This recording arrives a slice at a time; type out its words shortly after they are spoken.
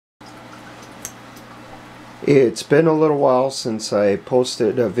It's been a little while since I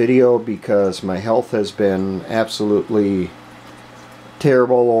posted a video because my health has been absolutely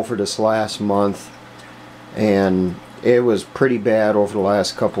terrible over this last month, and it was pretty bad over the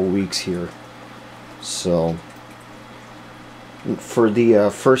last couple weeks here. So for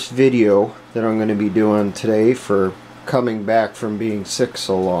the first video that I'm going to be doing today for coming back from being sick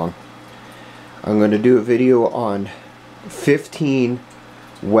so long, I'm going to do a video on 15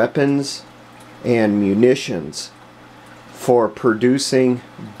 weapons and munitions for producing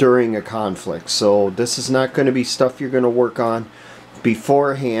during a conflict. So this is not going to be stuff you're going to work on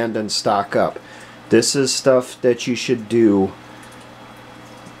beforehand and stock up. This is stuff that you should do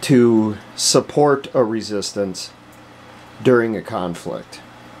to support a resistance during a conflict.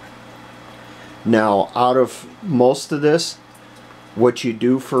 Now, out of most of this, what you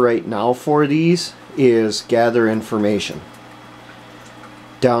do for right now for these is gather information.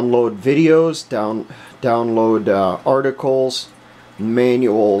 Download videos, download articles,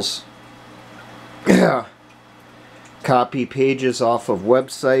 manuals, copy pages off of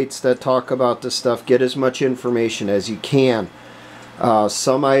websites that talk about this stuff. Get as much information as you can.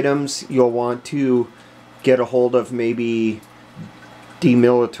 Some items you'll want to get a hold of, maybe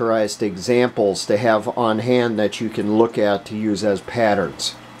demilitarized examples to have on hand that you can look at to use as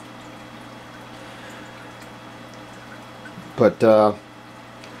patterns. But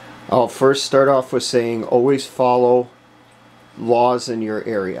I'll first start off with saying always follow laws in your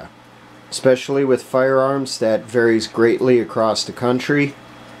area. Especially with firearms, that varies greatly across the country.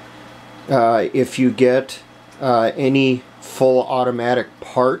 If you get any full automatic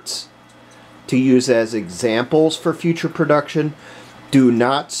parts to use as examples for future production, do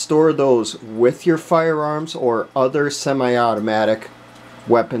not store those with your firearms or other semi-automatic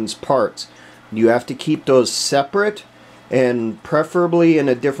weapons parts. You have to keep those separate, and preferably in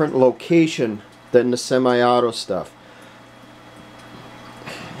a different location than the semi-auto stuff.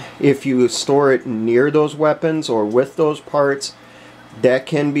 If you store it near those weapons or with those parts, that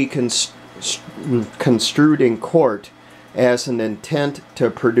can be construed in court as an intent to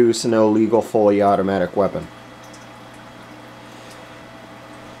produce an illegal fully automatic weapon.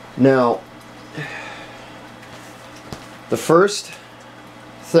 Now, the first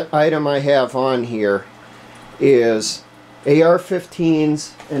item I have on here is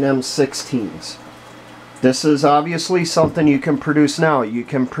AR-15s and M16s. This is obviously something you can produce now. You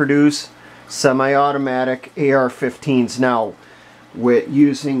can produce semi-automatic AR-15s now with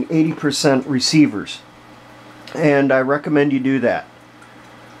using 80% receivers, and I recommend you do that.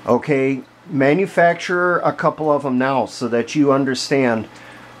 Okay, manufacture a couple of them now so that you understand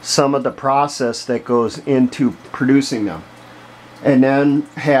some of the process that goes into producing them, and then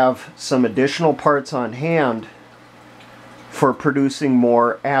have some additional parts on hand for producing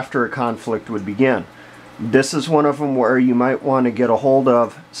more after a conflict would begin. This is one of them where you might want to get a hold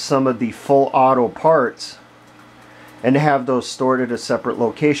of some of the full auto parts and have those stored at a separate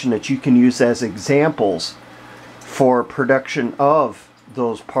location that you can use as examples for production of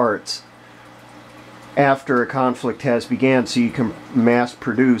those parts after a conflict has began, so you can mass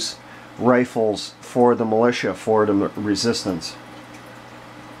produce rifles for the militia, for the resistance.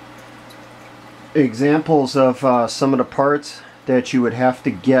 Examples of some of the parts that you would have to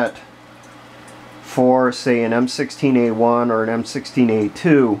get for, say, an M16A1 or an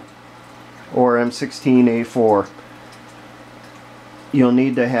M16A2 or M16A4. You'll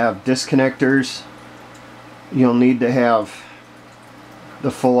need to have disconnectors, you'll need to have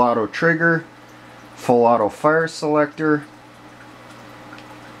the full auto trigger, full auto fire selector,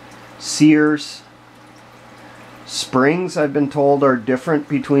 sears. Springs, I've been told, are different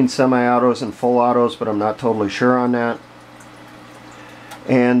between semi-autos and full autos, but I'm not totally sure on that.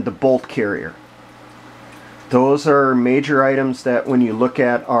 And the bolt carrier. Those are major items that when you look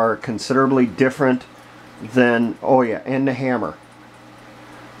at are considerably different than, oh yeah, and the hammer.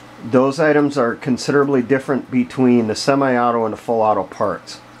 Those items are considerably different between the semi-auto and the full auto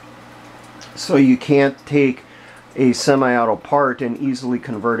parts. So you can't take a semi-auto part and easily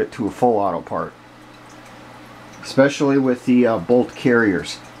convert it to a full auto part, especially with the bolt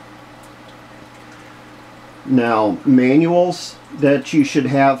carriers. Now, manuals that you should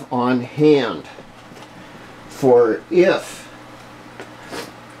have on hand for if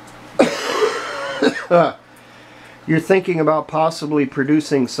you're thinking about possibly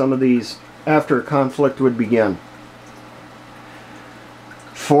producing some of these after a conflict would begin.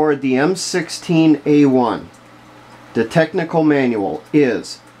 For the M16A1, the technical manual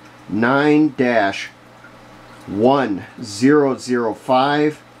is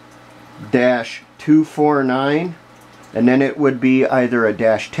 9-1005-249 And then it would be either a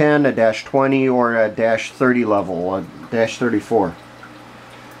 -10, a -20, or a -30 level, a -34.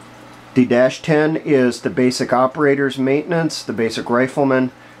 The -10 is the basic operator's maintenance, the basic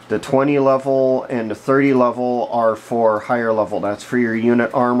rifleman. The 20 level and the 30 level are for higher level. That's for your unit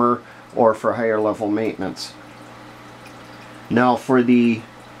armor or for higher level maintenance. Now for the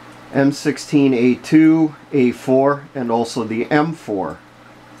M16A2, A4, and also the M4,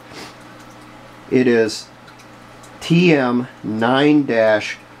 it is TM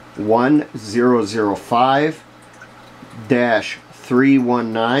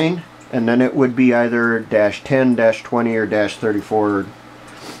 9-1005-319, and then it would be either -10, -20, or -34.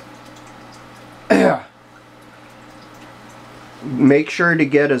 Make sure to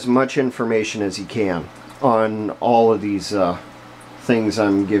get as much information as you can on all of these things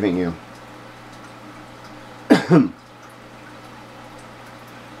I'm giving you.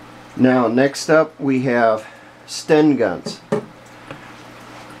 Now, next up we have Sten guns.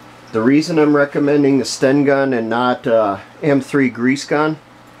 The reason I'm recommending the Sten gun and not M3 grease gun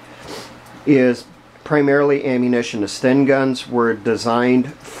is primarily ammunition. The Sten guns were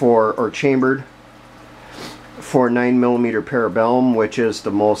designed for, or chambered for 9mm parabellum, which is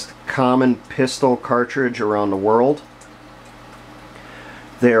the most common pistol cartridge around the world.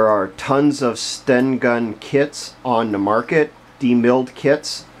 There are tons of Sten gun kits on the market, demilled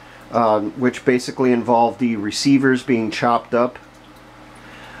kits, which basically involve the receivers being chopped up.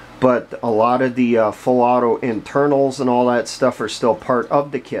 But a lot of the full auto internals and all that stuff are still part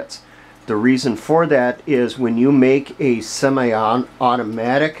of the kits. The reason for that is when you make a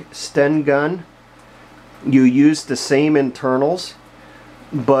semi-automatic Sten gun, you use the same internals,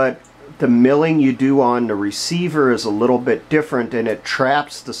 but the milling you do on the receiver is a little bit different, and it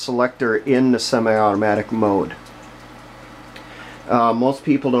traps the selector in the semi-automatic mode. Most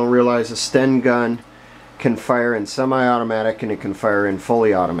people don't realize a Sten gun can fire in semi-automatic and it can fire in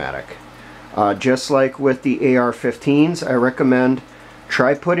fully automatic. Just like with the AR-15s, I recommend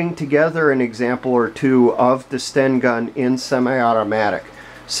try putting together an example or two of the Sten gun in semi-automatic,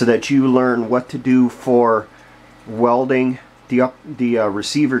 so that you learn what to do for welding the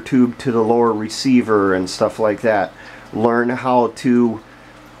receiver tube to the lower receiver and stuff like that. Learn how to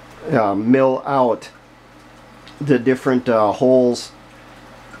mill out the different holes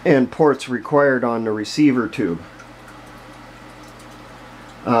and ports required on the receiver tube.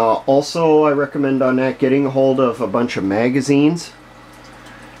 Also, I recommend on that getting a hold of a bunch of magazines.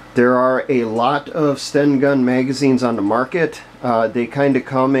 There are a lot of Sten gun magazines on the market. They kind of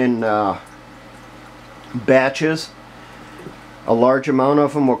come in batches. A large amount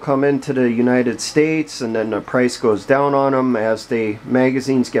of them will come into the United States, and then the price goes down on them. As the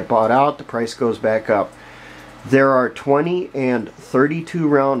magazines get bought out, the price goes back up. There are 20 and 32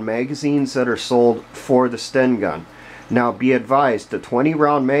 round magazines that are sold for the Sten gun. Now be advised, the 20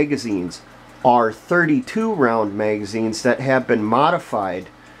 round magazines are 32 round magazines that have been modified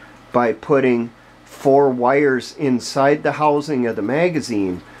by putting 4 wires inside the housing of the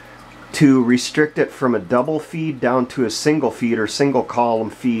magazine to restrict it from a double feed down to a single feed or single column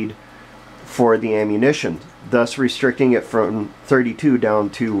feed for the ammunition, thus restricting it from 32 down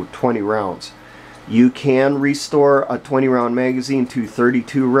to 20 rounds. You can restore a 20 round magazine to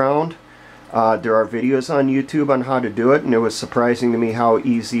 32 round. There are videos on YouTube on how to do it, and it was surprising to me how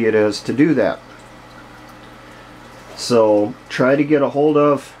easy it is to do that. So try to get a hold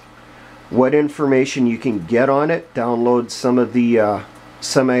of what information you can get on it. Download some of the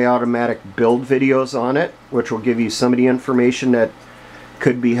semi-automatic build videos on it, which will give you some of the information that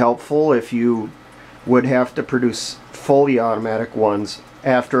could be helpful if you would have to produce fully automatic ones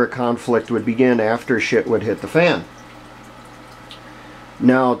after a conflict would begin, after shit would hit the fan.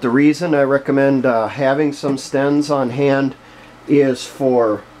 Now, the reason I recommend having some Stens on hand is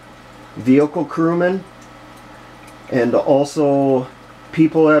for vehicle crewmen, and also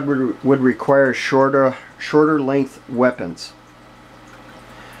people that would require shorter length weapons,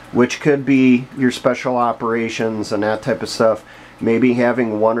 which could be your special operations and that type of stuff. Maybe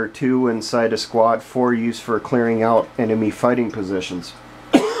having 1 or 2 inside a squad for use for clearing out enemy fighting positions.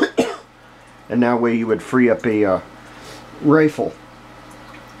 And that way you would free up a rifle.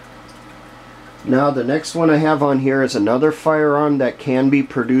 Now the next one I have on here is another firearm that can be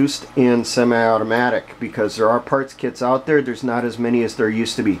produced in semi-automatic, because there are parts kits out there. There's not as many as there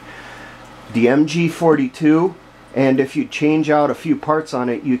used to be. The MG42, and if you change out a few parts on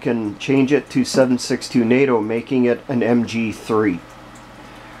it, you can change it to 7.62 NATO, making it an MG3.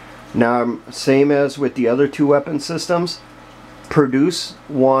 Now, same as with the other 2 weapon systems, produce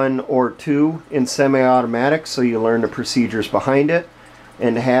 1 or 2 in semi-automatic so you learn the procedures behind it,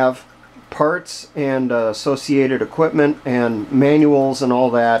 and have parts and associated equipment and manuals and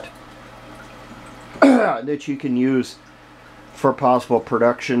all that that you can use for possible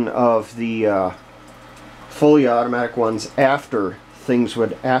production of the fully automatic ones after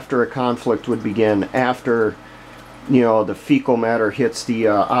a conflict would begin, after, you know, the fecal matter hits the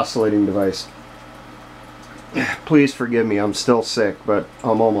oscillating device. Please forgive me, I'm still sick, but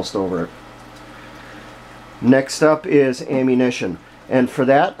I'm almost over it. Next up is ammunition. And for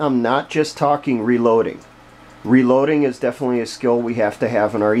that, I'm not just talking reloading. Reloading is definitely a skill we have to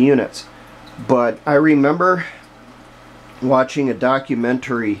have in our units. But I remember watching a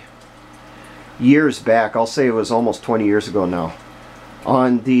documentary years back, I'll say it was almost 20 years ago now,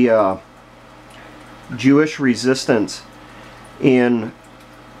 on the Jewish resistance in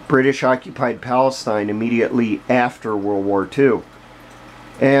British occupied Palestine immediately after World War II.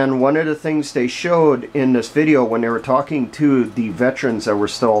 And one of the things they showed in this video when they were talking to the veterans that were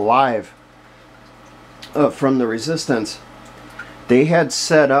still alive from the resistance, they had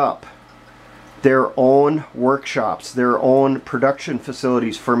set up their own workshops, their own production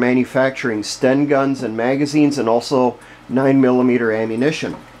facilities for manufacturing Sten guns and magazines, and also 9mm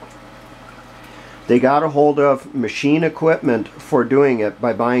ammunition. They got a hold of machine equipment for doing it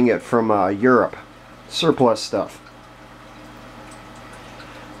by buying it from Europe, surplus stuff.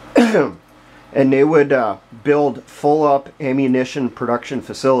 And they would build full-up ammunition production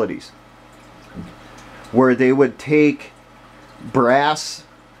facilities where they would take brass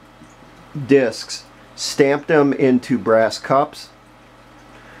discs, stamp them into brass cups,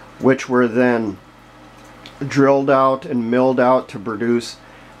 which were then drilled out and milled out to produce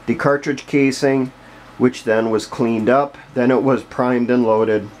the cartridge casing, which then was cleaned up. Then it was primed and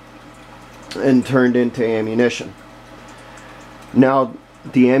loaded and turned into ammunition. Now,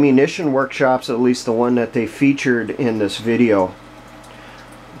 the ammunition workshops, at least the one that they featured in this video,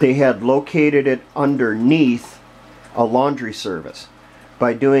 they had located it underneath a laundry service.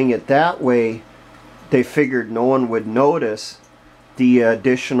 By doing it that way, they figured no one would notice the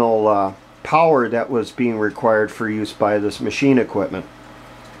additional power that was being required for use by this machine equipment.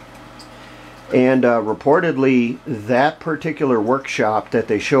 And reportedly, that particular workshop that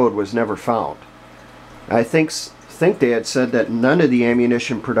they showed was never found. I think they had said that none of the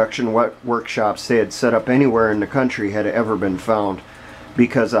ammunition production workshops they had set up anywhere in the country had ever been found,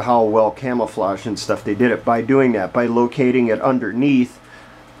 because of how well camouflaged and stuff they did it. By doing that, by locating it underneath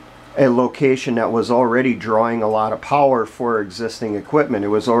a location that was already drawing a lot of power for existing equipment. It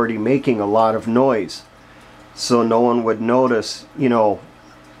was already making a lot of noise, so no one would notice, you know,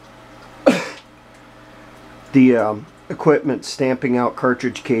 the equipment stamping out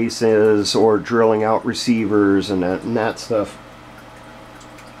cartridge cases or drilling out receivers and that stuff.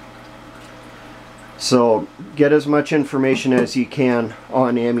 So get as much information as you can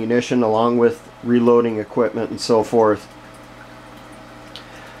on ammunition, along with reloading equipment and so forth.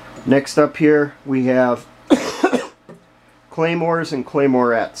 Next up here we have claymores and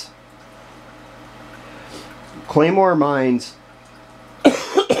claymorettes. Claymore mines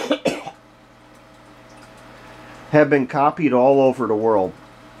have been copied all over the world.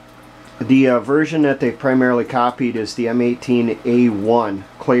 The version that they've primarily copied is the M18A1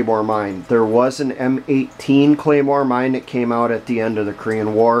 claymore mine. There was an M18 claymore mine that came out at the end of the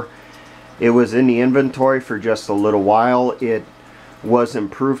Korean War. It was in the inventory for just a little while. It was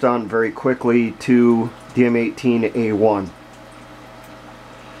improved on very quickly to the M18A1.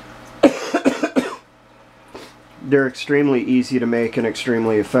 They're extremely easy to make and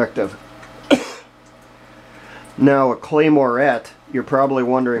extremely effective. Now, a claymorette, you're probably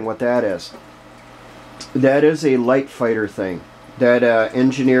wondering what that is. That is a light fighter thing that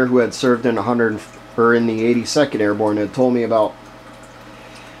engineer who had served in the 82nd Airborne had told me about.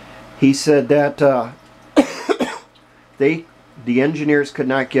 He said that the engineers could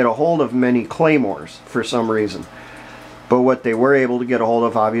not get a hold of many claymores for some reason, but what they were able to get a hold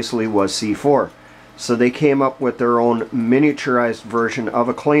of obviously was C4. So they came up with their own miniaturized version of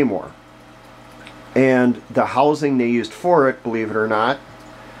a claymore. And the housing they used for it, believe it or not,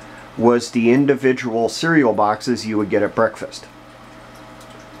 was the individual cereal boxes you would get at breakfast.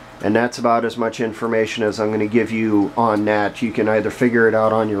 And that's about as much information as I'm going to give you on that. You can either figure it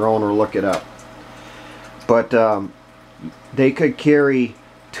out on your own or look it up. But they could carry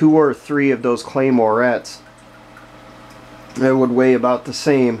 2 or 3 of those claymorettes. It would weigh about the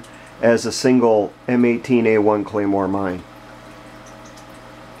same as a single M18A1 claymore mine.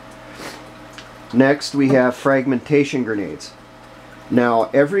 Next, we have fragmentation grenades. Now,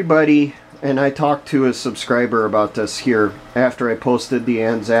 everybody, and I talked to a subscriber about this here after I posted the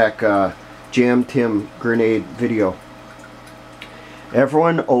Anzac Jam Tim grenade video.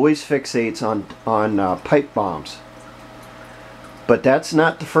 Everyone always fixates on pipe bombs. But that's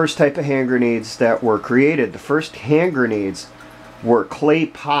not the first type of hand grenades that were created. The first hand grenades were clay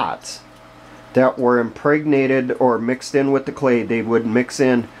pots that were impregnated or mixed in with the clay. They would mix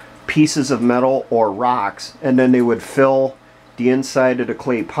in pieces of metal or rocks, and then they would fill the inside of the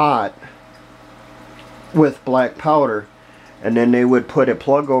clay pot with black powder, and then they would put a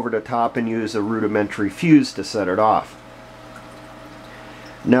plug over the top and use a rudimentary fuse to set it off.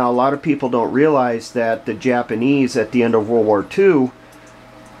 Now, a lot of people don't realize that the Japanese at the end of World War II,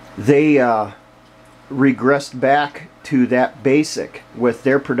 they regressed back to that basic with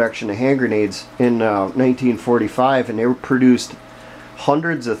their production of hand grenades in 1945, and they produced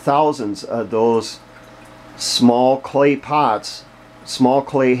hundreds of thousands of those small clay pots, small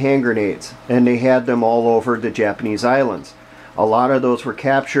clay hand grenades, and they had them all over the Japanese islands. A lot of those were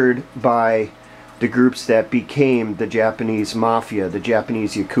captured by the groups that became the Japanese Mafia, the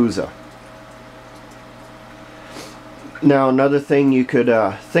Japanese Yakuza. Now, another thing you could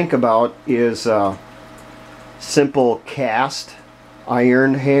think about is simple cast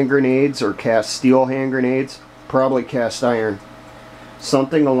iron hand grenades or cast steel hand grenades, probably cast iron.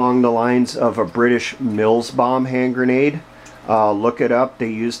 Something along the lines of a British Mills bomb hand grenade. Look it up. They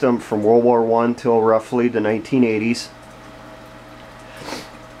used them from World War I till roughly the 1980s.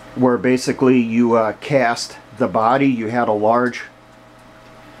 Where basically you cast the body. You had a large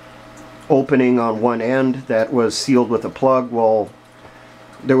opening on one end that was sealed with a plug. Well,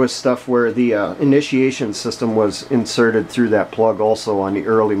 there was stuff where the initiation system was inserted through that plug also on the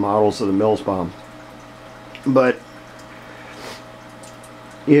early models of the Mills bomb. But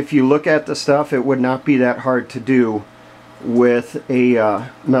if you look at the stuff, it would not be that hard to do with a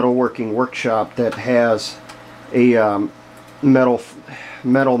metalworking workshop that has a metal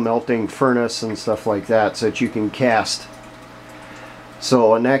melting furnace and stuff like that, so that you can cast.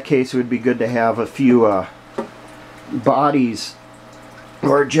 So in that case, it would be good to have a few bodies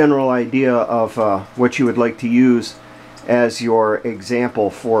or a general idea of what you would like to use as your example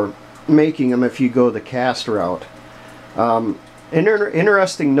for making them if you go the cast route.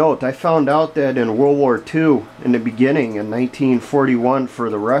 Interesting note, I found out that in World War II, in the beginning, in 1941 for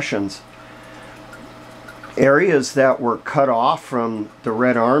the Russians, areas that were cut off from the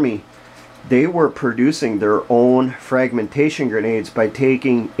Red Army, they were producing their own fragmentation grenades by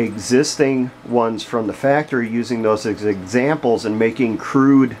taking existing ones from the factory, using those as examples and making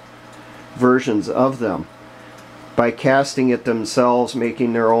crude versions of them by casting it themselves,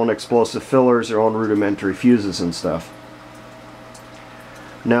 making their own explosive fillers, their own rudimentary fuses and stuff.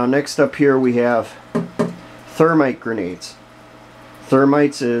 Now, next up here we have thermite grenades.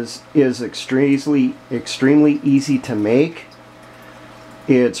 Thermites is extremely easy to make.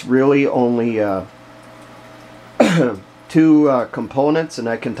 It's really only two components, and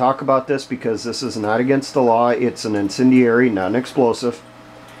I can talk about this because this is not against the law. It's an incendiary, not an explosive.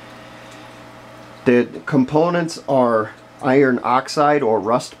 The components are iron oxide or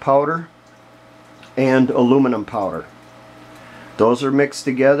rust powder and aluminum powder. Those are mixed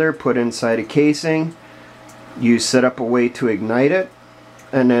together, put inside a casing. You set up a way to ignite it,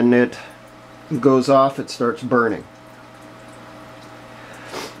 and then it goes off, it starts burning.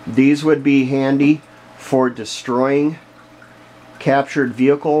 These would be handy for destroying captured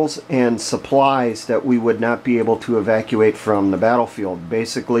vehicles and supplies that we would not be able to evacuate from the battlefield.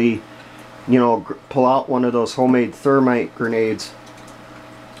 Basically, you know, pull out one of those homemade thermite grenades,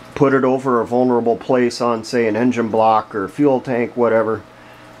 put it over a vulnerable place on, say, an engine block or fuel tank, whatever,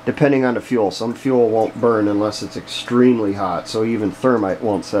 depending on the fuel. Some fuel won't burn unless it's extremely hot, so even thermite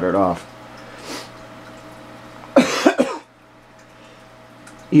won't set it off.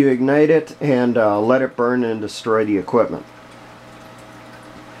 You ignite it and let it burn and destroy the equipment.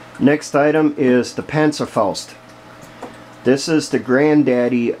 Next item is the Panzerfaust. This is the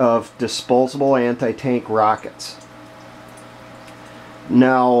granddaddy of disposable anti-tank rockets.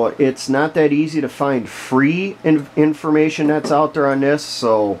 Now, it's not that easy to find free information that's out there on this,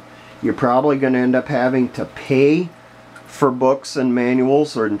 so you're probably going to end up having to pay for books and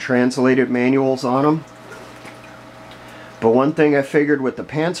manuals or translated manuals on them. But one thing I figured with the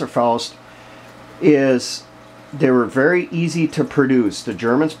Panzerfaust is they were very easy to produce. The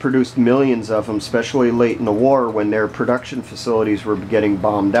Germans produced millions of them, especially late in the war when their production facilities were getting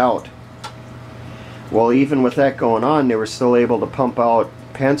bombed out. Well, even with that going on, they were still able to pump out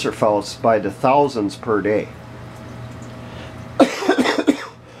Panzerfausts by the thousands per day.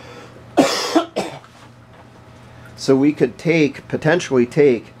 So we could potentially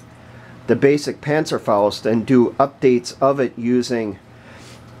take the basic Panzerfaust and do updates of it using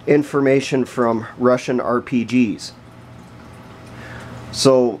information from Russian RPGs.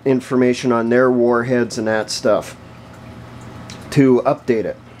 So information on their warheads and that stuff to update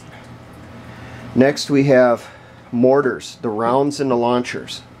it. Next we have mortars, the rounds and the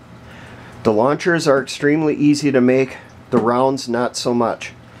launchers. The launchers are extremely easy to make, the rounds not so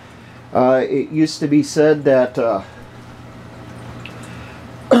much. It used to be said that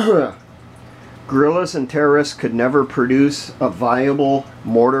guerrillas and terrorists could never produce a viable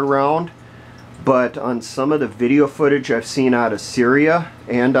mortar round, but on some of the video footage I've seen out of Syria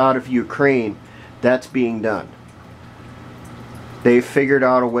and out of Ukraine, that's being done. They've figured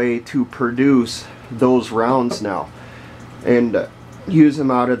out a way to produce those rounds now and use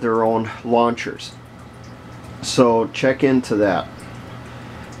them out of their own launchers. So check into that.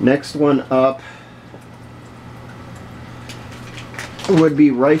 Next one up would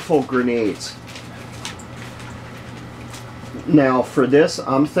be rifle grenades. Now for this,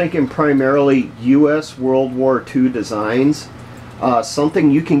 I'm thinking primarily US World War II designs.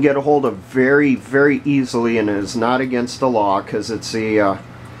 Something you can get a hold of very, very easily, and is not against the law because it's a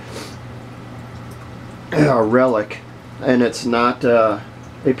relic, and it's not a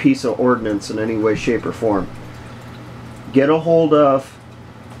piece of ordnance in any way, shape, or form. Get a hold of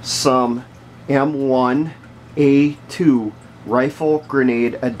some M1A2 rifle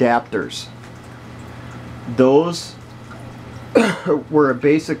grenade adapters. Those were a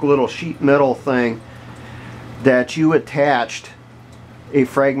basic little sheet metal thing that you attached a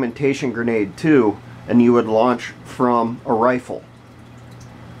fragmentation grenade to, and you would launch from a rifle,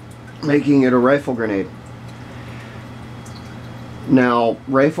 making it a rifle grenade. Now,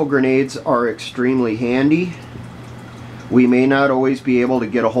 rifle grenades are extremely handy. We may not always be able to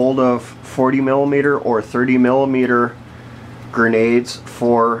get a hold of 40mm or 30mm grenades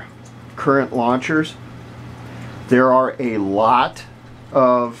for current launchers. There are a lot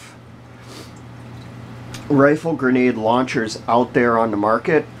of rifle grenade launchers out there on the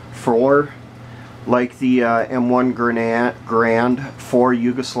market for, like the M1 Grand for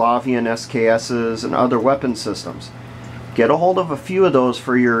Yugoslavian SKSs and other weapon systems. Get a hold of a few of those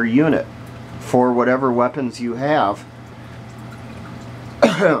for your unit, for whatever weapons you have,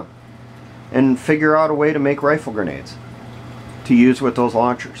 and figure out a way to make rifle grenades to use with those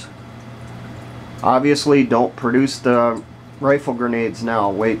launchers. Obviously, don't produce the rifle grenades now.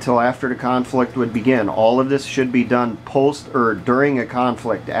 Wait till after the conflict would begin. All of this should be done post or during a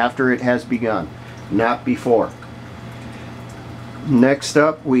conflict, after it has begun, not before. Next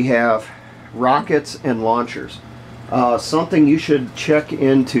up, we have rockets and launchers. Something you should check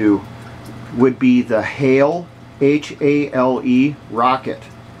into would be the HALE, H-A-L-E rocket.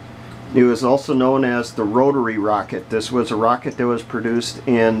 It was also known as the rotary rocket. This was a rocket that was produced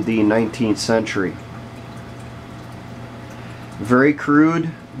in the 19th century. Very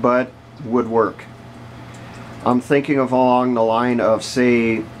crude, but would work. I'm thinking of along the line of,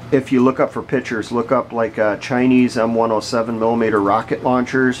 say, if you look up for pictures, look up like Chinese M107mm rocket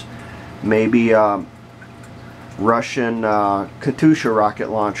launchers, maybe Russian Katyusha rocket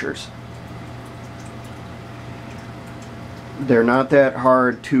launchers. They're not that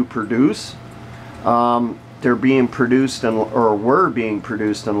hard to produce. They're being produced or were being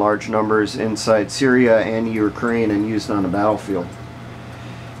produced in large numbers inside Syria and Ukraine and used on the battlefield.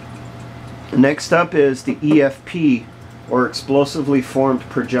 Next up is the EFP, or explosively formed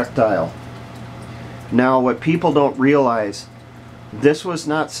projectile. Now, what people don't realize, this was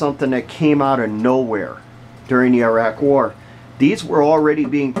not something that came out of nowhere during the Iraq War. These were already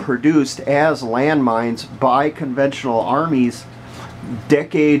being produced as landmines by conventional armies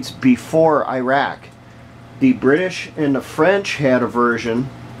decades before Iraq. The British and the French had a version.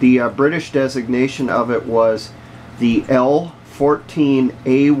 The British designation of it was the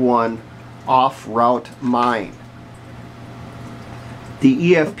L-14A1 off-route mine.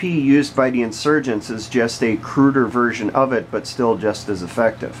 The EFP used by the insurgents is just a cruder version of it, but still just as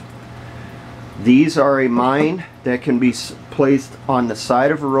effective. These are a mine that can be placed on the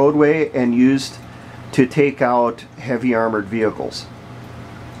side of a roadway and used to take out heavy armored vehicles.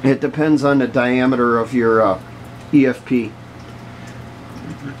 It depends on the diameter of your EFP.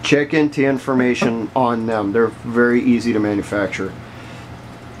 Check into information on them. They're very easy to manufacture.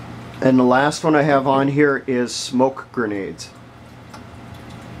 And the last one I have on here is smoke grenades.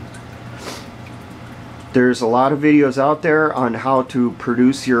 There's a lot of videos out there on how to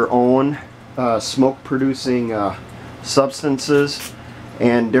produce your own smoke producing substances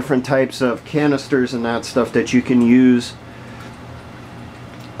and different types of canisters and that stuff that you can use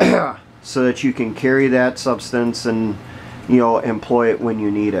so that you can carry that substance and, you know, employ it when you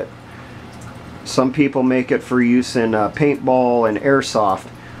need it. Some people make it for use in paintball and airsoft.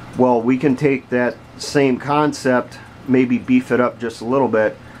 Well, we can take that same concept maybe beef it up just a little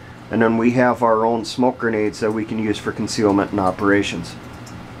bit, and then we have our own smoke grenades that we can use for concealment and operations.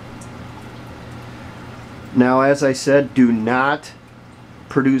 Now, as I said, do not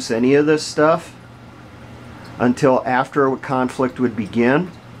produce any of this stuff until after a conflict would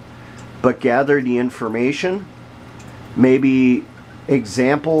begin, but gather the information, maybe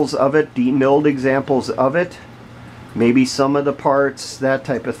examples of it, demilled examples of it, maybe some of the parts, that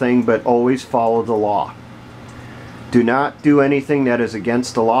type of thing, but always follow the law. Do not do anything that is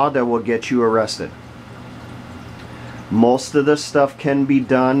against the law that will get you arrested. Most of this stuff can be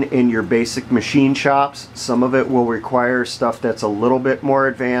done in your basic machine shops. Some of it will require stuff that's a little bit more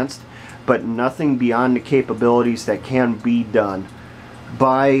advanced, but nothing beyond the capabilities that can be done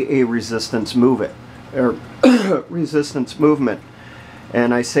by a resistance movement. And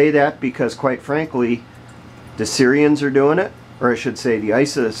I say that because, quite frankly, the Syrians are doing it, or I should say the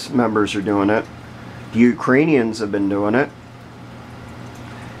ISIS members are doing it. The Ukrainians have been doing it.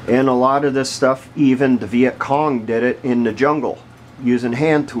 And a lot of this stuff, even the Viet Cong did it in the jungle using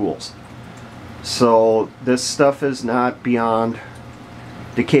hand tools. So this stuff is not beyond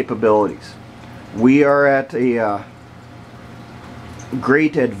the capabilities. We are at a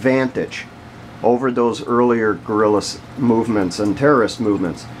great advantage over those earlier guerrilla movements and terrorist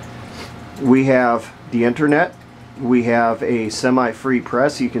movements. We have the internet. We have a semi-free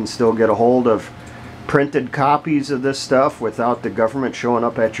press. You can still get a hold of printed copies of this stuff without the government showing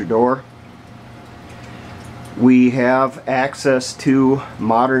up at your door. We have access to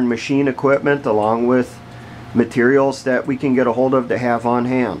modern machine equipment along with materials that we can get a hold of to have on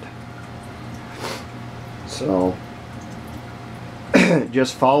hand. So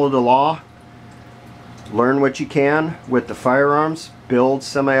just follow the law, learn what you can with the firearms, build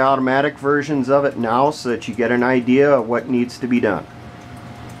semi-automatic versions of it now so that you get an idea of what needs to be done.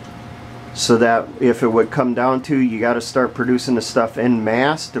 So that if it would come down to you got to start producing the stuff en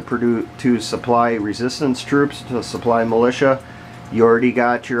masse to supply resistance troops, to supply militia, you already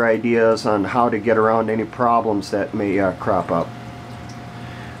got your ideas on how to get around any problems that may crop up.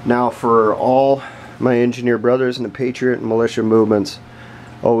 Now, for all my engineer brothers in the Patriot and militia movements,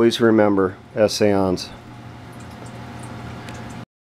 always remember, essayons.